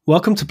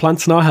Welcome to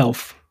Plants and Our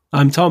Health.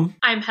 I'm Tom.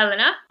 I'm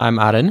Helena. I'm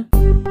Aaron.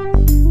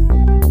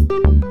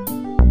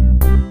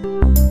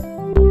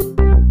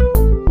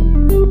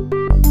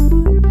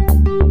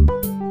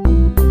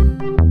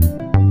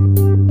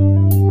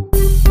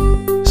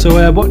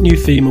 So what new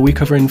theme are we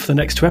covering for the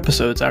next two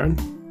episodes, Aaron?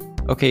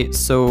 Okay,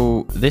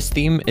 so this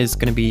theme is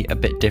going to be a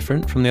bit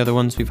different from the other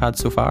ones we've had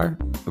so far.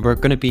 We're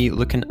going to be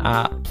looking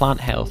at plant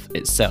health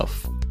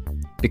itself,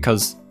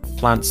 because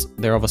plants,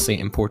 they're obviously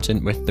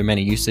important with their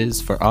many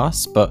uses for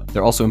us, but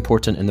they're also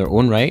important in their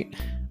own right,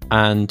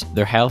 and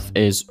their health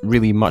is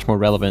really much more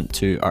relevant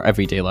to our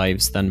everyday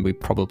lives than we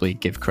probably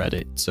give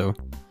credit. So,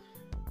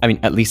 I mean,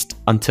 at least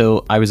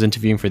until I was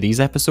interviewing for these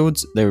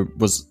episodes, there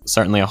was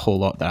certainly a whole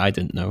lot that I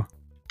didn't know.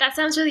 That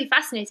sounds really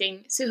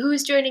fascinating. So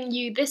who's joining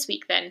you this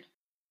week then?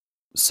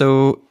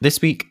 So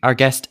this week, our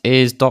guest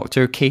is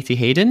Dr. Katie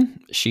Hayden.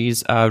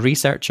 She's a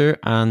researcher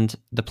and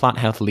the plant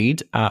health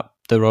lead at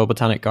the Royal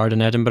Botanic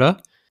Garden, Edinburgh.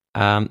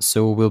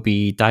 So we'll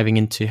be diving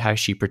into how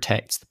she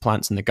protects the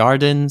plants in the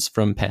gardens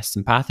from pests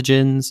and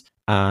pathogens,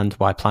 and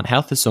why plant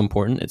health is so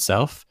important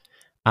itself,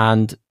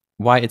 and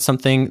why it's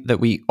something that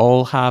we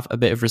all have a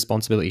bit of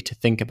responsibility to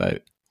think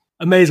about.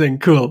 Amazing,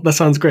 cool. That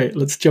sounds great.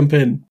 Let's jump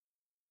in.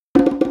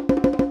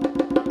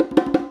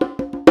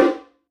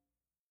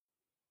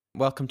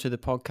 Welcome to the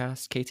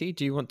podcast, Katie.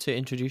 Do you want to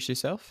introduce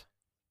yourself?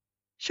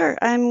 Sure.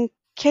 I'm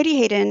Katie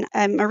Hayden.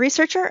 I'm a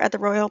researcher at the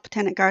Royal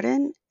Botanic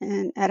Garden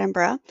in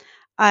Edinburgh.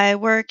 I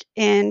work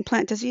in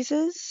plant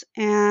diseases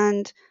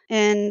and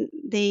in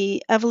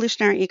the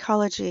evolutionary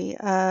ecology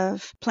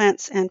of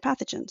plants and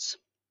pathogens.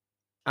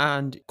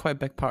 And quite a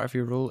big part of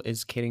your role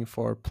is caring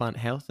for plant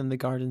health in the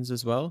gardens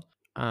as well.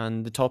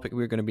 And the topic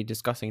we're going to be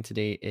discussing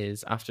today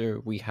is, after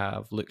we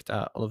have looked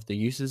at all of the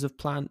uses of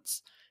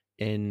plants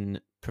in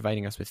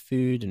providing us with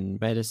food and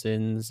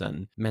medicines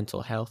and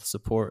mental health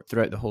support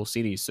throughout the whole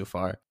series so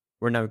far,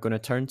 we're now going to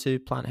turn to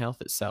plant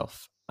health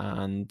itself.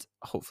 And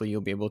hopefully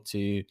you'll be able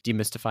to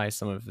demystify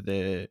some of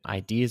the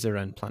ideas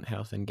around plant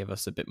health and give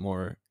us a bit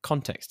more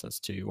context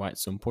as to why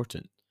it's so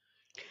important.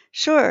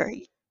 Sure.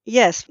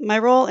 Yes, my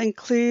role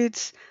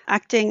includes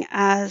acting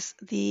as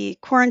the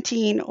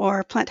quarantine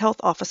or plant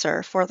health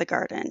officer for the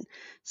garden.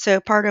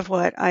 So part of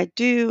what I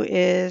do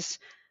is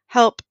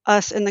help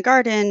us in the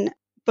garden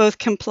both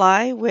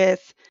comply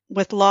with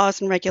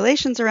laws and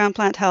regulations around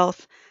plant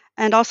health,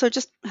 and also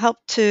just help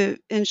to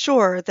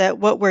ensure that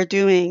what we're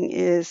doing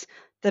is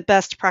the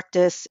best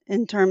practice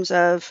in terms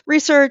of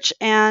research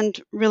and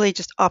really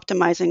just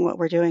optimizing what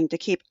we're doing to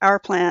keep our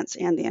plants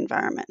and the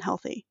environment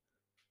healthy.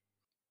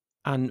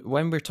 And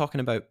when we're talking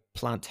about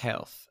plant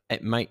health,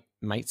 it might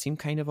seem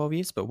kind of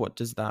obvious, but what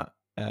does that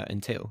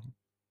entail?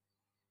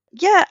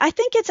 Yeah, I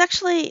think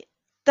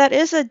that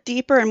is a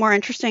deeper and more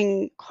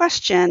interesting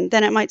question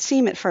than it might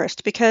seem at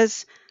first,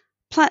 because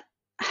plant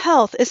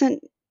health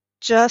isn't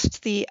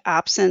just the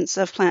absence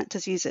of plant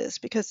diseases,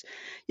 because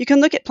you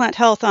can look at plant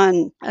health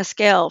on a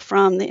scale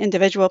from the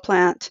individual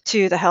plant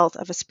to the health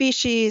of a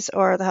species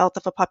or the health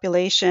of a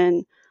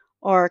population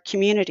or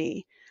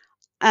community.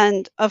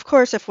 And of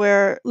course, if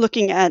we're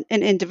looking at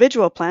an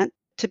individual plant,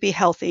 to be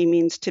healthy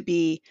means to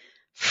be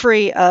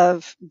free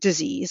of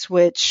disease,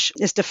 which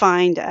is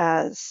defined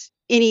as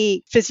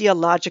any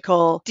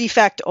physiological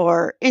defect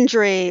or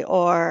injury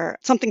or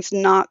something's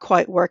not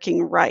quite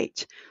working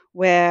right,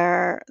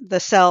 where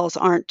the cells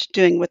aren't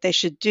doing what they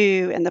should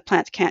do and the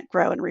plant can't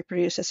grow and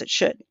reproduce as it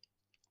should.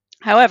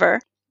 However,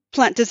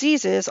 plant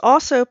diseases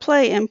also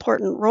play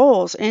important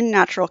roles in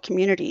natural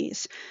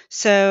communities.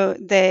 So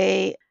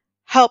they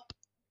help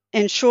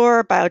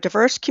ensure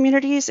biodiverse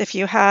communities. If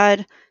you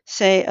had,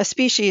 say, a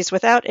species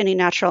without any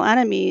natural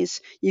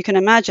enemies, you can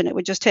imagine it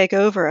would just take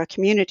over a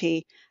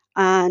community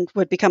and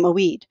would become a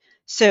weed.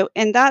 So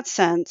in that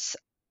sense,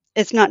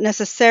 it's not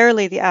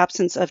necessarily the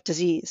absence of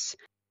disease.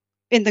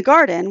 In the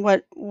garden,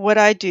 what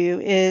I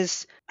do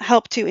is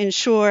help to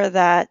ensure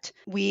that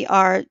we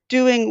are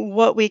doing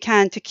what we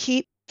can to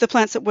keep the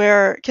plants that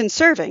we're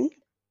conserving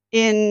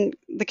in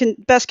the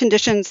best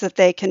conditions that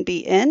they can be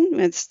in.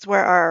 It's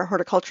where our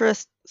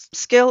horticulturist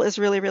skill is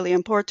really, really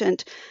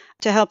important,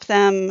 to help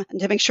them,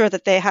 to make sure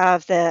that they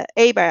have the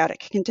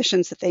abiotic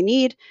conditions that they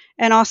need,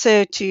 and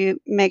also to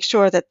make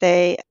sure that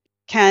they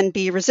can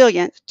be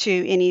resilient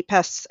to any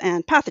pests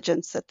and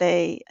pathogens that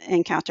they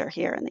encounter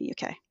here in the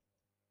UK.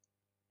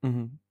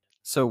 Mm-hmm.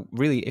 So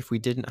really, if we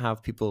didn't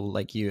have people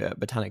like you at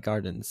Botanic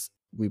Gardens,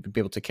 we would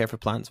be able to care for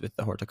plants with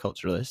the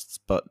horticulturalists,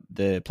 but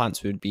the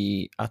plants would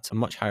be at a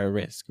much higher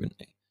risk, wouldn't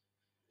they?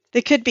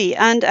 They could be.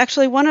 And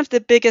actually, one of the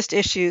biggest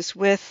issues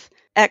with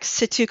ex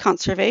situ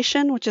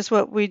conservation, which is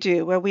what we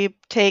do, where we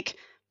take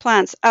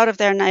plants out of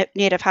their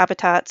native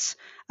habitats,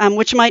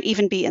 which might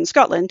even be in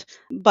Scotland,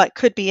 but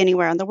could be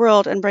anywhere in the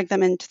world, and bring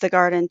them into the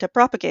garden to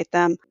propagate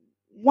them.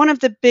 One of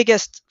the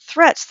biggest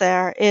threats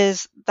there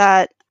is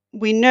that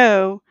we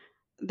know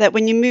that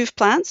when you move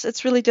plants,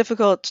 it's really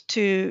difficult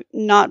to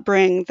not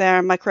bring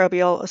their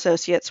microbial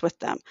associates with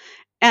them.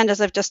 And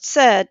as I've just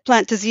said,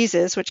 plant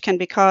diseases, which can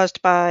be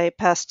caused by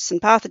pests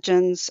and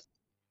pathogens,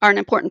 are an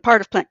important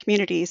part of plant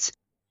communities.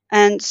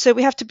 And so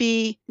we have to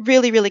be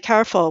really, really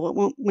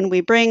careful when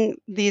we bring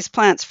these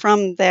plants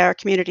from their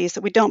communities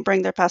that we don't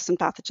bring their pests and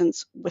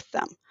pathogens with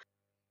them.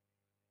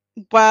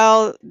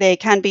 While they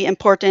can be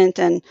important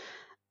and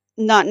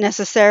not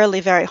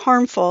necessarily very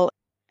harmful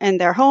in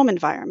their home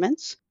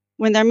environments,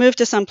 when they're moved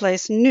to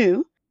someplace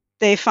new,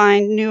 they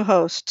find new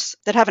hosts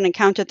that haven't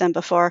encountered them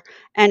before.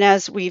 And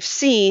as we've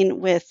seen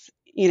with,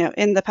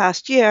 in the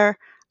past year,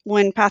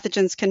 when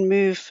pathogens can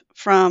move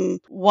from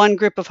one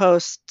group of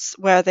hosts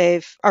where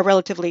they are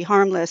relatively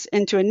harmless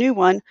into a new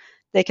one,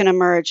 they can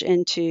emerge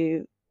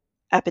into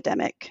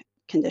epidemic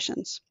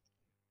conditions.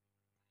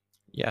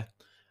 Yeah.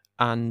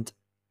 And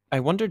I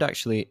wondered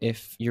actually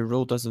if your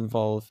role does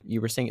involve, you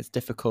were saying it's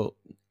difficult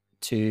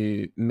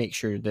to make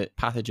sure that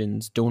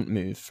pathogens don't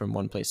move from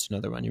one place to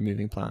another when you're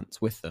moving plants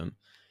with them.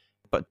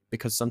 But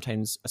because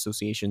sometimes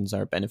associations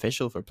are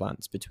beneficial for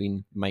plants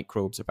between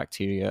microbes or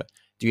bacteria,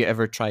 do you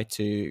ever try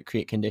to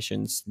create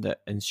conditions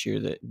that ensure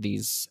that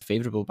these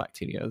favorable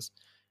bacteria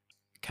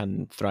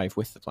can thrive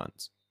with the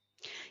plants?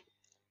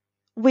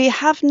 We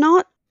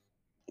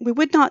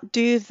would not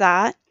do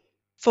that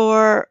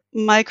for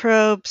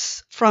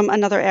microbes from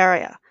another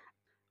area.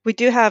 We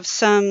do have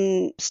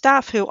some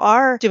staff who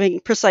are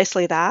doing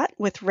precisely that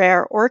with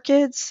rare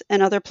orchids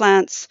and other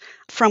plants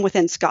from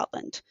within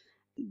Scotland,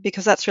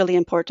 because that's really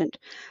important.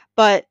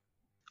 But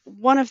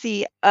one of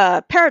the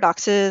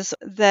paradoxes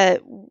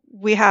that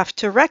we have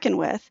to reckon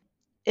with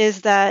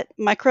is that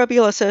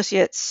microbial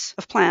associates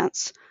of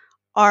plants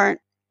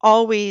aren't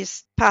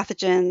always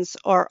pathogens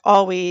or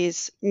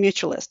always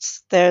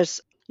mutualists. There's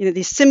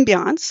these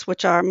symbionts,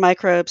 which are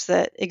microbes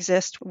that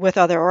exist with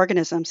other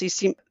organisms.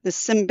 The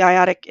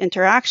symbiotic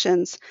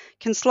interactions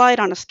can slide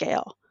on a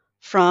scale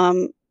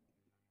from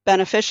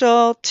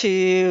beneficial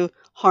to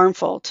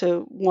harmful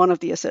to one of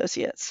the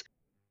associates.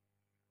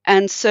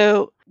 And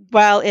so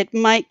while it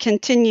might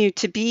continue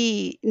to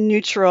be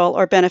neutral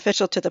or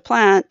beneficial to the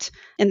plant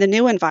in the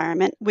new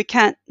environment, we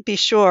can't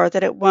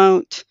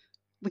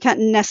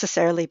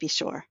necessarily be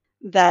sure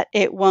that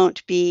it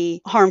won't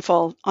be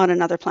harmful on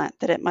another plant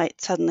that it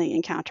might suddenly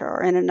encounter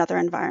or in another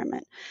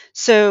environment.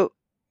 So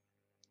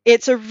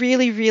it's a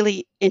really,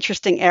 really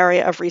interesting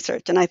area of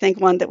research, and I think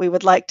one that we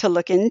would like to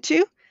look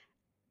into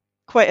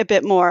quite a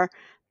bit more,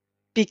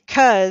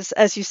 because,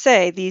 as you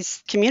say,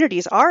 these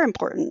communities are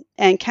important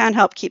and can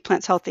help keep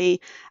plants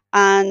healthy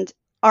and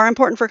are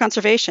important for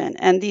conservation.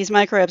 And these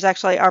microbes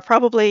actually are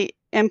probably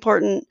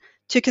important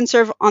to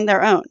conserve on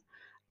their own.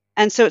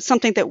 And so it's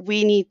something that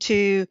we need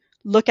to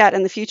look at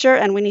in the future,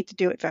 and we need to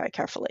do it very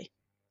carefully.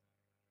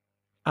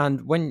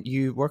 And when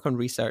you work on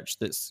research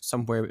that's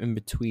somewhere in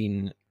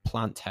between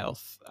plant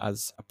health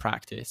as a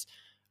practice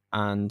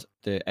and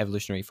the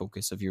evolutionary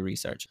focus of your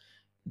research,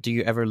 do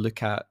you ever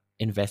look at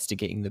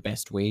investigating the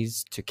best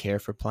ways to care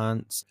for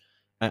plants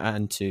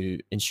and to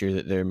ensure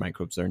that their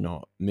microbes are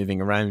not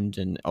moving around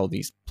in all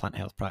these plant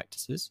health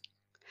practices?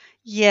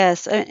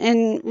 Yes,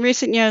 in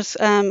recent years,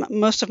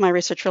 most of my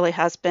research really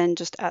has been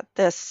just at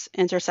this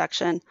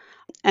intersection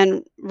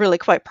and really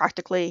quite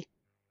practically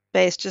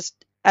based, just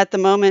at the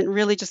moment,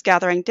 really just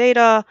gathering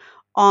data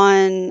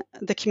on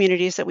the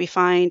communities that we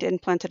find in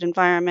planted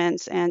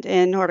environments and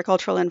in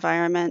horticultural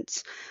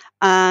environments.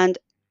 And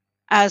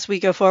as we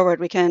go forward,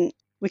 we can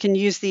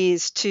use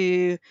these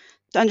to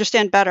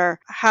understand better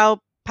how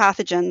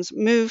pathogens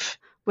move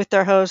with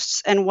their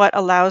hosts and what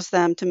allows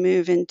them to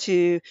move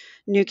into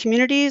new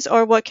communities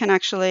or what can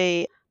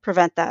actually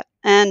prevent that.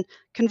 And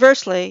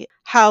conversely,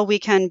 how we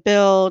can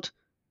build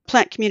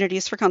plant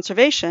communities for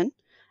conservation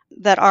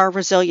that are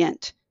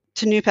resilient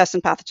to new pests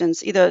and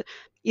pathogens,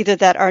 either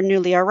that are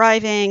newly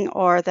arriving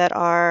or that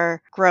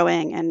are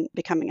growing and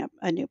becoming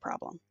a new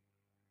problem.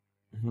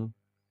 Mm-hmm.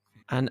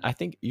 And I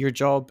think your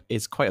job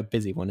is quite a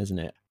busy one, isn't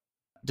it?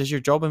 Does your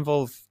job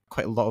involve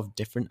quite a lot of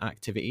different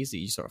activities that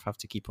you sort of have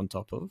to keep on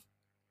top of?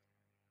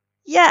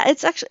 Yeah,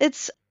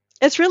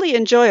 it's really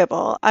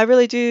enjoyable. I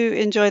really do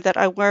enjoy that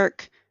I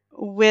work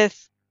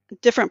with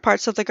different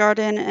parts of the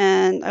garden,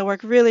 and I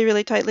work really,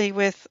 really tightly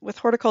with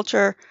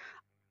horticulture,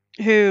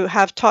 who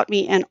have taught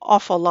me an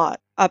awful lot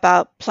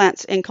about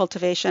plants in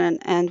cultivation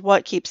and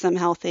what keeps them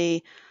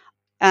healthy,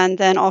 and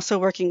then also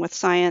working with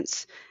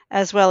science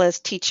as well as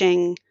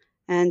teaching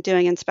and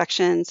doing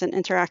inspections and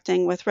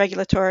interacting with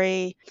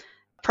regulatory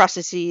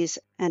processes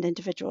and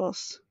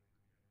individuals.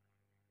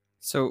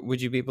 So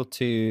would you be able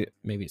to,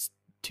 maybe it's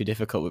too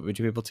difficult, but would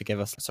you be able to give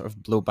us a sort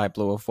of blow by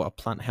blow of what a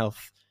plant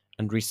health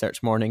and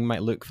research morning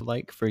might look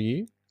like for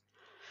you?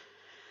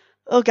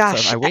 Oh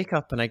gosh. So I wake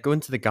up and I go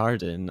into the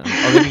garden, or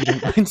maybe you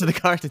don't go into the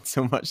garden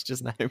so much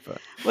just now, but...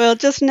 Well,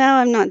 just now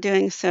I'm not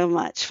doing so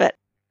much, but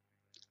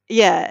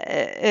yeah,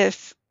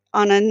 if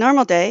on a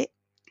normal day,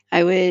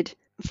 I would,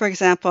 for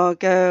example,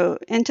 go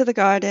into the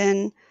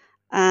garden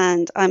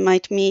and I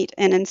might meet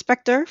an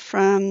inspector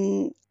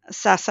from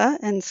SASA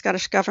and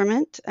Scottish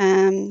Government,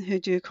 who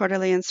do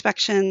quarterly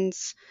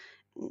inspections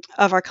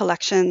of our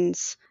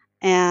collections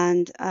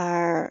and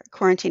our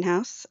quarantine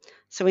house.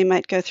 So we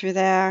might go through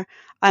there.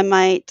 I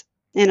might,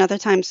 in other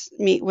times,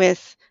 meet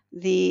with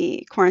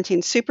the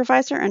quarantine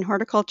supervisor in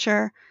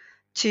horticulture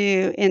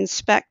to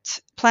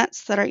inspect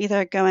plants that are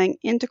either going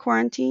into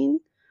quarantine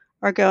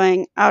or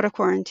going out of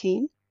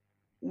quarantine.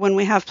 When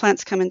we have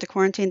plants come into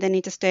quarantine, they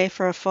need to stay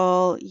for a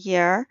full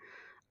year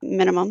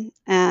minimum,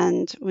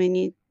 and we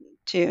need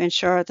to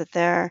ensure that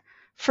they're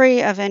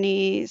free of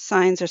any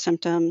signs or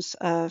symptoms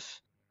of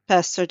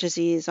pests or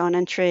disease on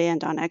entry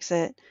and on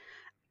exit.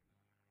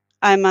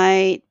 I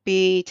might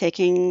be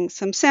taking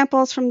some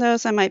samples from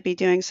those. I might be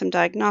doing some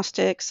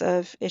diagnostics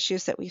of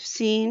issues that we've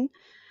seen,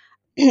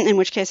 in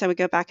which case I would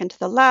go back into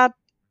the lab.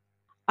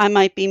 I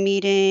might be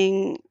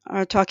meeting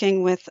or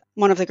talking with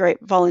one of the great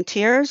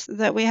volunteers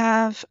that we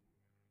have,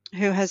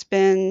 who has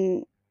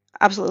been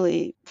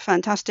absolutely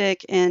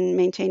fantastic in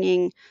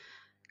maintaining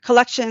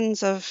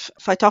collections of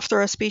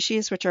Phytophthora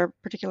species, which are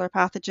particular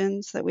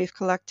pathogens that we've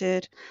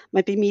collected.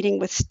 Might be meeting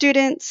with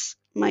students,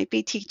 might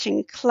be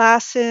teaching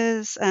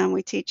classes.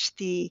 We teach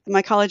the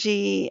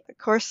mycology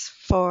course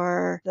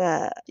for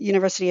the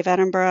University of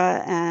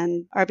Edinburgh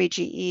and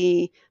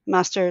RBGE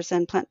Masters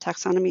in Plant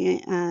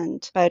Taxonomy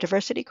and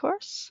Biodiversity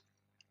course.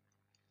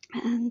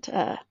 And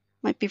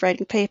might be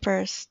writing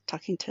papers,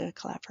 talking to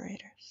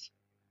collaborators,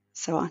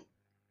 so on.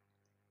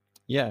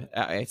 Yeah,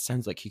 it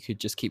sounds like you could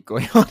just keep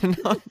going on and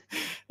on.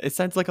 It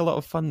sounds like a lot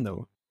of fun,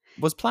 though.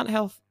 Was plant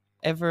health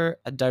ever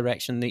a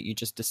direction that you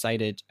just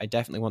decided, I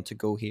definitely want to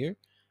go here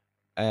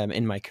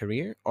in my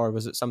career? Or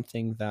was it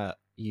something that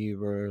you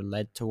were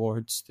led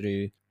towards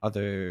through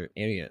other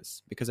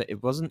areas? Because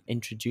it wasn't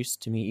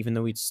introduced to me, even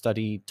though we'd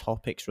studied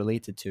topics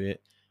related to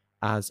it,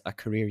 as a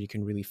career you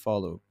can really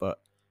follow. But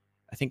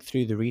I think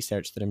through the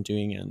research that I'm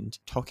doing and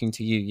talking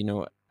to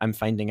you, I'm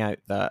finding out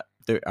that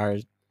there are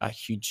a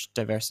huge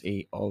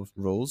diversity of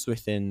roles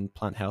within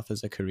plant health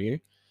as a career.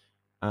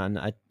 And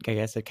I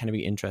guess I'd kind of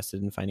be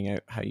interested in finding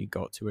out how you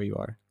got to where you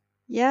are.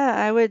 Yeah,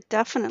 I would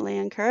definitely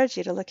encourage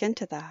you to look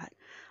into that.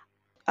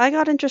 I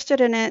got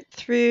interested in it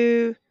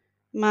through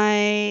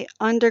my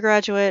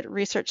undergraduate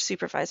research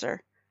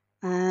supervisor.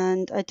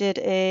 And I did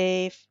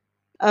a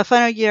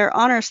final year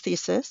honors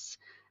thesis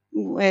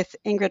with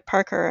Ingrid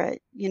Parker at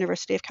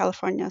University of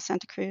California,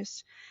 Santa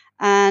Cruz.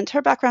 And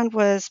her background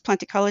was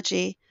plant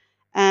ecology,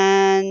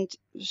 and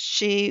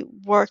she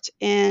worked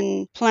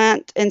in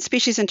plant and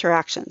species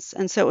interactions.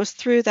 And so it was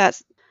through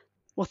that,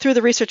 through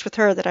the research with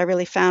her, that I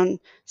really found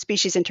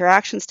species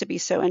interactions to be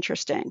so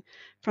interesting.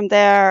 From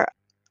there,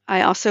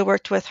 I also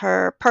worked with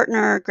her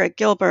partner, Greg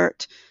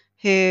Gilbert,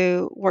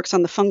 who works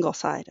on the fungal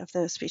side of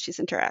those species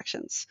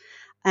interactions,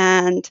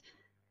 and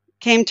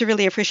came to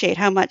really appreciate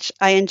how much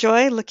I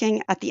enjoy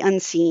looking at the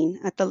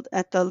unseen, at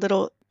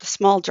the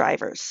small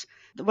drivers.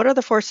 What are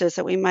the forces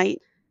that we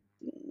might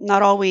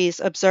not always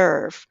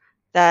observe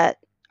that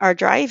are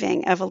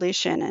driving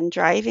evolution and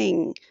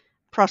driving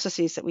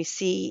processes that we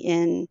see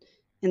in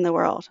the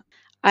world?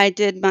 I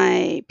did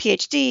my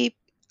PhD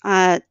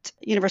at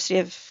University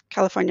of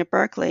California,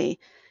 Berkeley,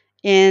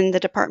 in the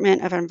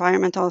Department of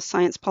Environmental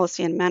Science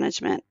Policy and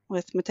Management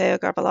with Matteo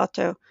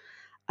Garbalato.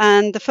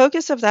 And the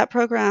focus of that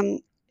program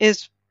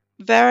is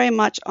very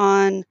much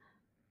on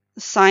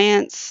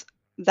science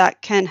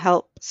that can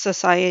help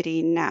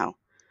society now.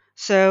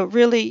 So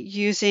really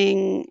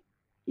using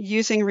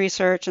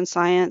research and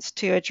science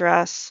to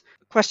address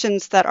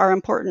questions that are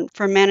important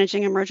for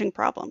managing emerging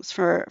problems,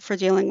 for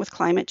dealing with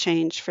climate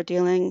change, for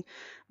dealing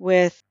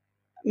with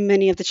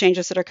many of the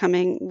changes that are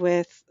coming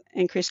with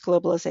increased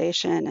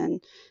globalization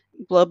and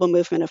global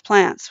movement of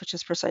plants, which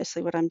is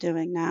precisely what I'm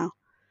doing now.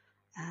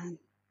 And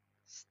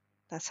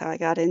that's how I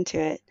got into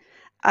it.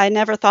 I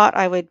never thought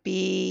I would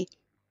be,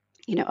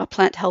 a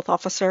plant health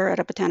officer at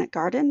a botanic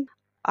garden.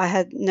 I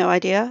had no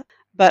idea.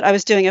 But I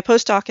was doing a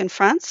postdoc in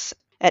France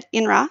at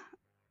INRA,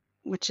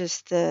 which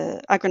is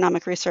the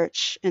Agronomic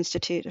Research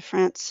Institute of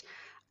France,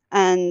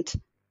 and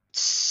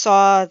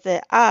saw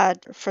the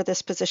ad for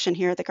this position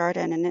here at the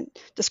garden, and it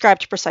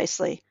described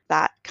precisely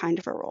that kind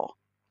of a role,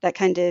 that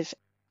kind of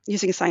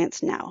using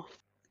science now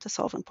to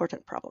solve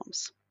important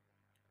problems.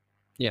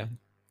 Yeah.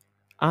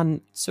 And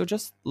so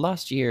just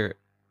last year,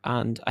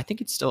 and I think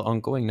it's still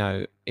ongoing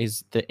now,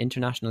 is the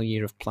International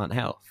Year of Plant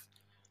Health.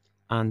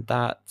 And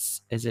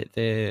is it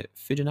the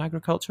Food and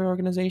Agriculture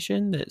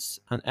Organization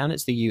and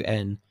it's the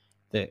UN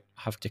that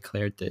have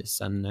declared this.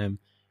 And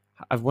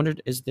I've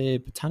wondered, is the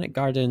Botanic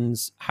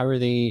Gardens, how are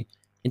they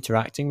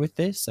interacting with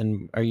this?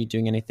 And are you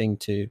doing anything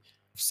to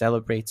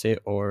celebrate it,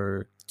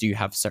 or do you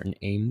have certain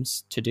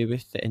aims to do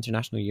with the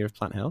International Year of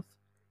Plant Health?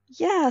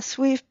 Yes,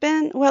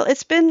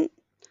 it's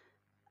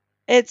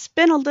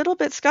been a little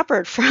bit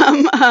scuppered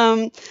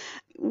from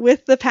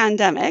with the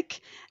pandemic.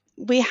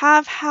 We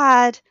have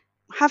had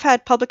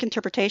public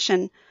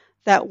interpretation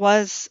that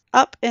was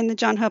up in the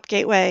John Hope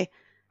Gateway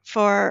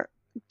for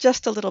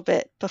just a little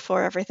bit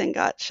before everything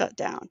got shut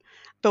down.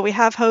 But we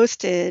have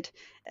hosted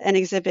an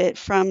exhibit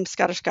from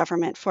Scottish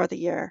Government for the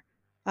Year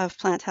of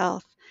Plant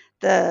Health.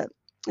 The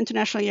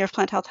International Year of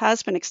Plant Health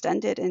has been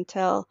extended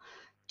until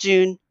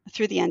June,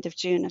 through the end of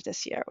June of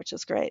this year, which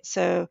is great.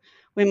 So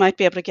we might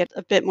be able to get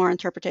a bit more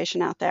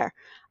interpretation out there.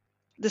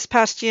 This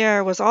past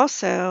year was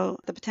also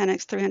the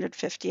Botanic's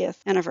 350th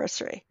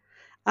anniversary.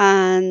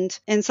 And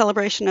in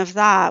celebration of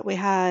that, we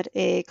had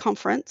a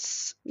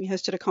conference. We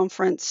hosted a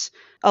conference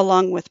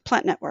along with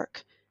Plant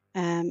Network,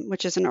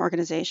 which is an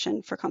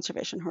organization for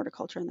conservation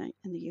horticulture in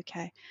the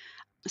UK,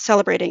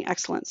 celebrating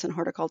excellence in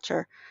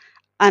horticulture.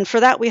 And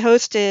for that, we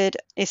hosted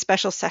a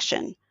special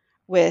session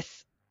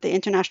with the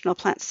International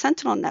Plant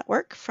Sentinel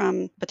Network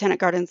from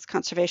Botanic Gardens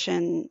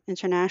Conservation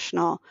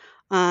International.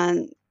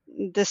 And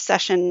this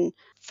session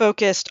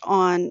focused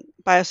on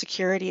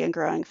biosecurity and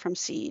growing from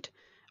seed,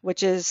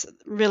 which is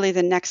really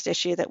the next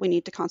issue that we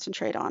need to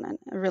concentrate on, and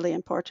a really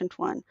important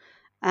one.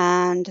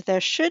 And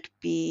there should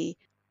be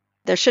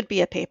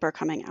a paper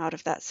coming out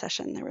of that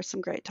session. There were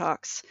some great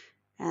talks,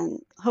 and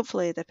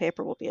hopefully the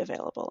paper will be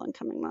available in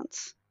coming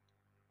months.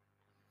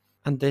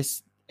 And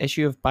this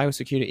issue of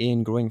biosecurity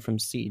and growing from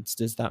seeds,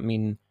 does that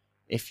mean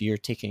if you're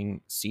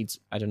taking seeds,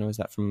 I don't know, is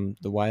that from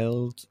the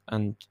wild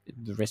and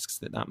the risks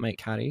that that might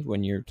carry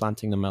when you're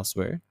planting them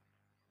elsewhere?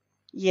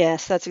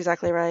 Yes, that's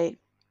exactly right.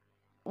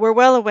 We're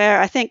well aware,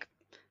 I think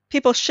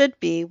people should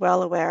be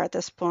well aware at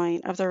this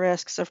point of the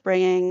risks of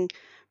bringing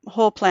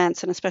whole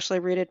plants, and especially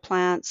rooted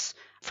plants,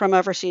 from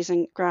overseas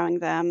and growing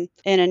them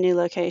in a new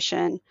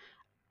location.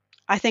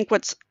 I think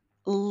what's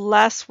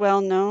less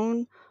well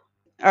known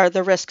are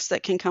the risks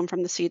that can come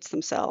from the seeds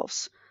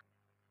themselves.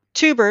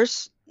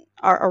 Tubers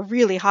are a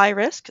really high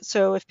risk.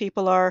 So if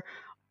people are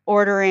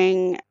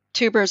ordering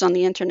tubers on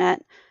the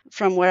internet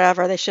from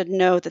wherever, they should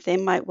know that they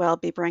might well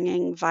be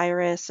bringing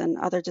virus and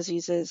other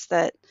diseases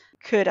that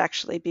could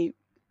actually be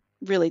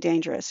really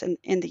dangerous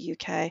in the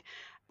UK.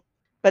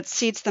 But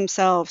seeds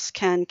themselves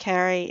can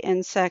carry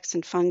insects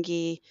and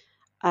fungi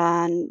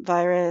and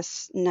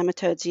virus,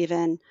 nematodes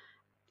even,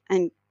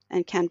 and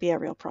can be a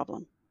real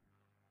problem.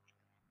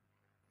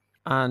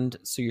 And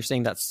so you're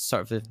saying that's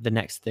sort of the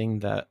next thing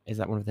that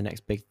one of the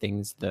next big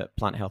things that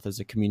plant health as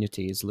a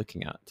community is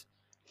looking at?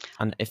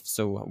 And if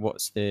so,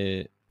 what's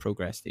the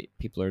progress that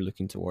people are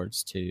looking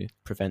towards to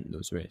prevent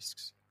those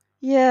risks?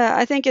 Yeah,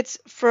 I think it's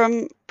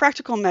from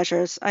practical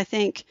measures. I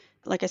think,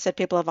 like I said,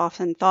 people have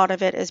often thought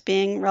of it as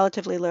being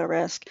relatively low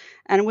risk,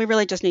 and we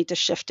really just need to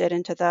shift it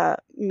into the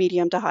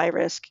medium to high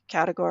risk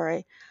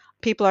category.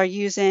 People are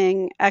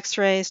using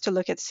x-rays to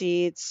look at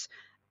seeds,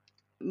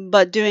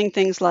 but doing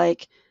things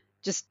like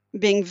just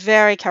being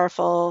very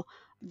careful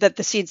that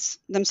the seeds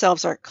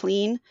themselves are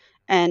clean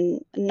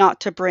and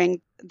not to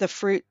bring the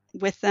fruit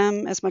with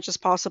them as much as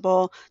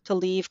possible, to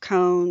leave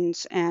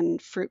cones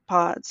and fruit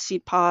pods,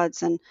 seed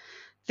pods, and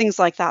things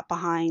like that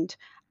behind,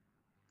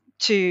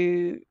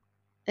 to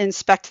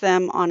inspect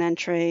them on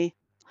entry,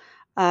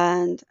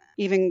 and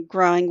even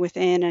growing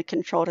within a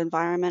controlled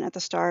environment at the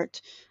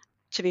start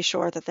to be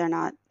sure that they're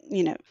not,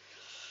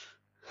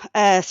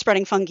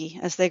 spreading fungi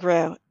as they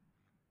grow.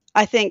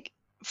 I think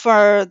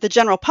for the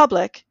general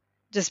public,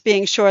 just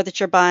being sure that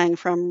you're buying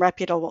from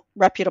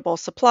reputable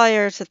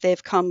suppliers, that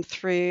they've come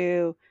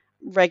through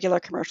regular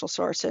commercial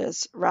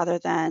sources rather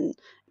than,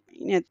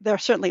 there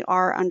certainly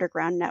are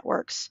underground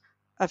networks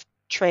of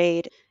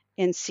trade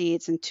in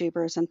seeds and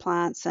tubers and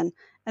plants, and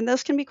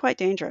those can be quite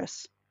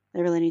dangerous.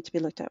 They really need to be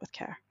looked at with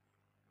care.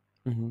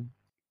 Mm-hmm.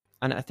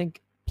 And I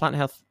think plant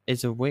health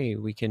is a way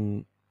we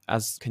can,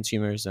 as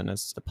consumers and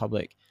as the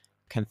public,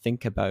 can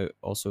think about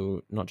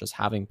also not just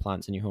having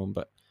plants in your home,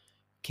 but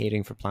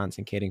caring for plants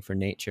and caring for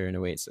nature in a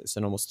way. It's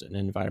almost an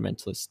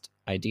environmentalist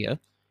idea,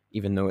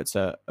 even though it's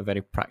a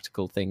very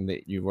practical thing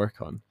that you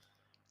work on.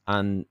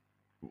 And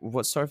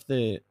what's sort of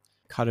the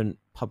current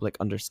public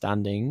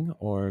understanding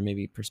or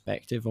maybe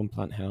perspective on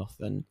plant health?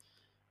 And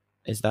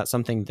is that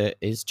something that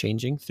is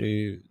changing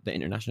through the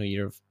International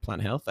Year of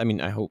Plant Health? I mean,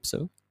 I hope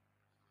so.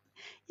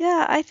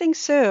 Yeah, I think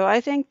so.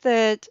 I think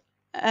that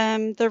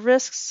the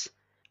risks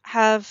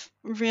have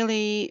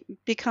really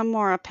become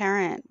more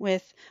apparent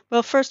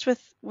first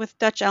with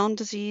Dutch elm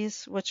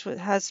disease, which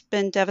has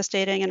been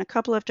devastating in a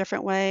couple of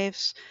different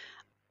waves,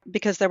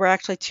 because there were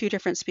actually two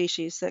different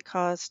species that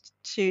caused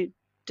two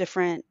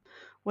different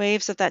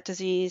waves of that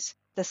disease,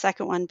 the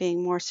second one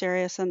being more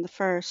serious than the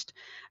first.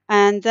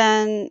 And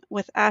then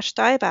with ash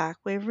dieback,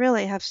 we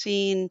really have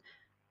seen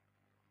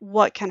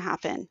what can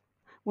happen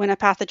when a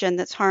pathogen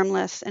that's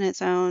harmless in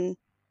its own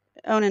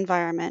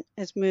environment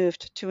is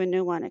moved to a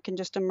new one. It can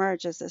just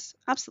emerge as this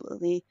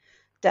absolutely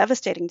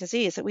devastating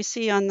disease that we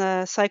see on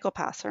the cycle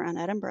paths around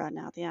Edinburgh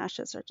now. The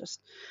ashes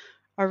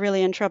are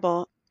really in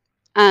trouble.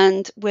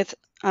 And with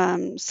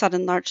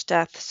sudden larch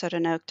death,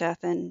 sudden oak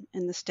death in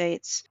the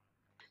States.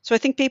 So I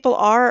think people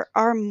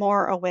are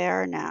more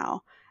aware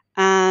now.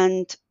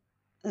 And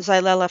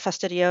Xylella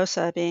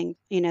fastidiosa being,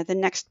 the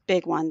next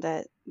big one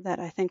that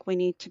I think we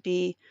need to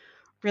be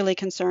really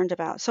concerned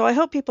about. So I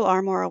hope people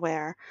are more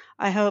aware.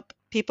 I hope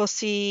people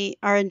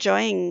are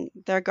enjoying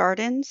their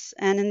gardens.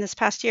 And in this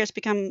past year, it's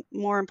become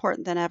more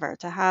important than ever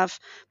to have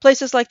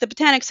places like the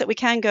Botanics that we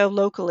can go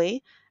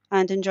locally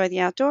and enjoy the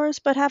outdoors,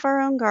 but have our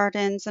own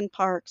gardens and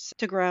parks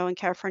to grow and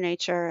care for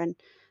nature, and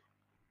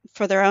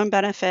for their own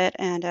benefit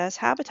and as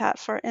habitat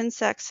for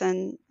insects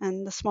and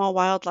the small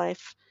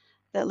wildlife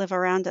that live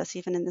around us,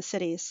 even in the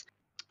cities.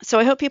 So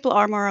I hope people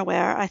are more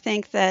aware. I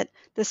think that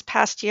this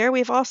past year,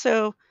 we've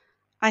also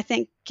I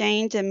think,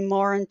 gained a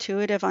more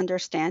intuitive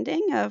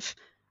understanding of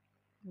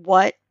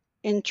what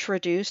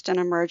introduced and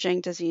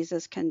emerging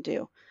diseases can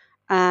do.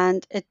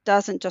 And it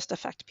doesn't just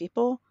affect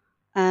people,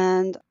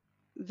 and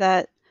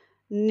that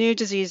new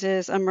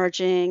diseases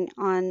emerging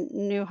on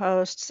new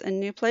hosts and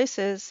new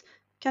places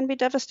can be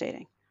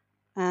devastating.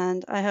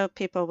 And I hope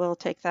people will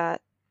take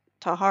that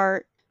to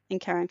heart in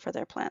caring for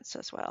their plants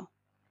as well.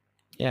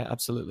 Yeah,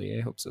 absolutely.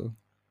 I hope so.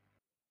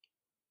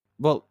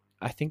 Well,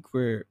 I think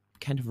we're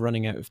kind of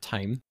running out of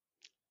time.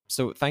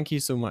 So thank you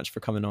so much for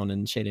coming on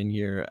and sharing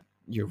your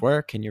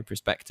work and your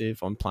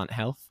perspective on plant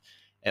health.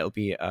 It'll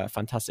be a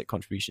fantastic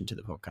contribution to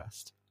the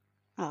podcast.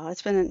 Oh,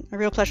 it's been a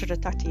real pleasure to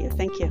talk to you.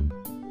 Thank you.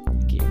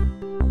 Thank you.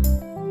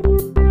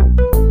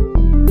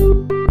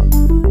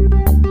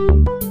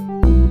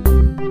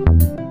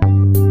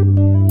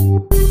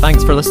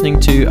 Thanks for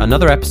listening to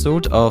another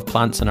episode of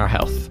Plants and Our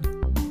Health.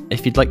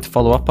 If you'd like to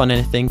follow up on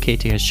anything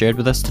Katie has shared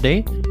with us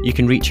today, you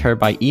can reach her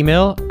by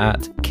email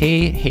at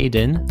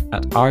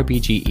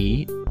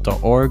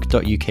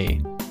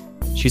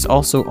khayden@rbge.org.uk. She's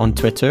also on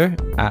Twitter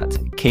at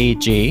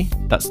KJ,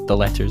 that's the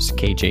letters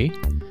KJ,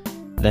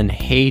 then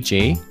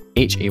HayJay,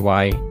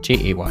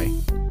 HayJay.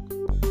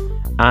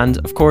 And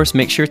of course,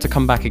 make sure to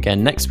come back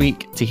again next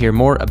week to hear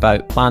more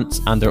about plants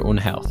and their own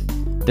health,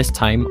 this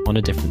time on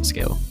a different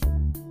scale.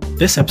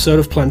 This episode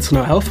of Plants and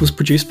Our Health was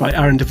produced by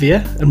Aaron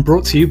DeVere and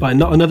brought to you by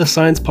Not Another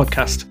Science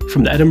podcast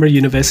from the Edinburgh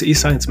University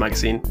Science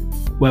magazine,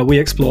 where we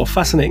explore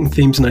fascinating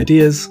themes and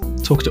ideas,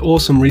 talk to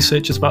awesome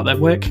researchers about their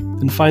work,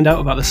 and find out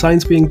about the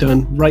science being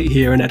done right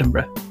here in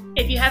Edinburgh.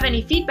 If you have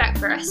any feedback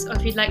for us, or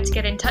if you'd like to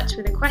get in touch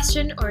with a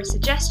question or a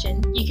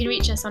suggestion, you can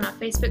reach us on our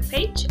Facebook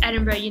page,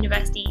 Edinburgh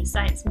University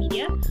Science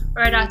Media,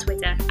 or at our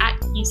Twitter,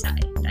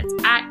 @USci. That's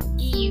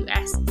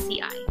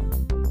 @EUSCI.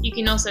 You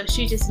can also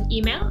shoot us an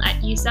email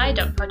at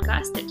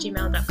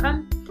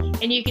usci.podcast@gmail.com,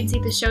 and you can see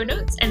the show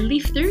notes and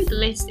leaf through the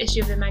latest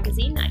issue of the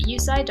magazine at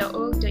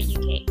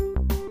usci.org.uk.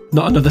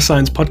 Not Another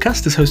Science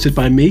podcast is hosted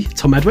by me,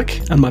 Tom Edwick,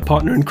 and my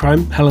partner in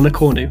crime, Helena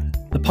Cornu.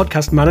 The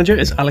podcast manager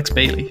is Alex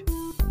Bailey.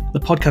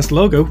 The podcast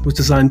logo was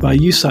designed by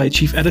USci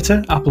Chief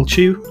Editor Apple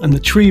Chew, and the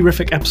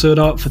tree-rific episode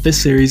art for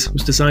this series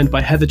was designed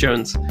by Heather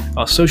Jones,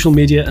 our social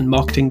media and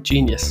marketing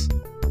genius.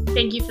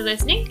 Thank you for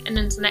listening, and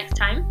until next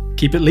time,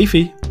 keep it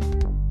leafy.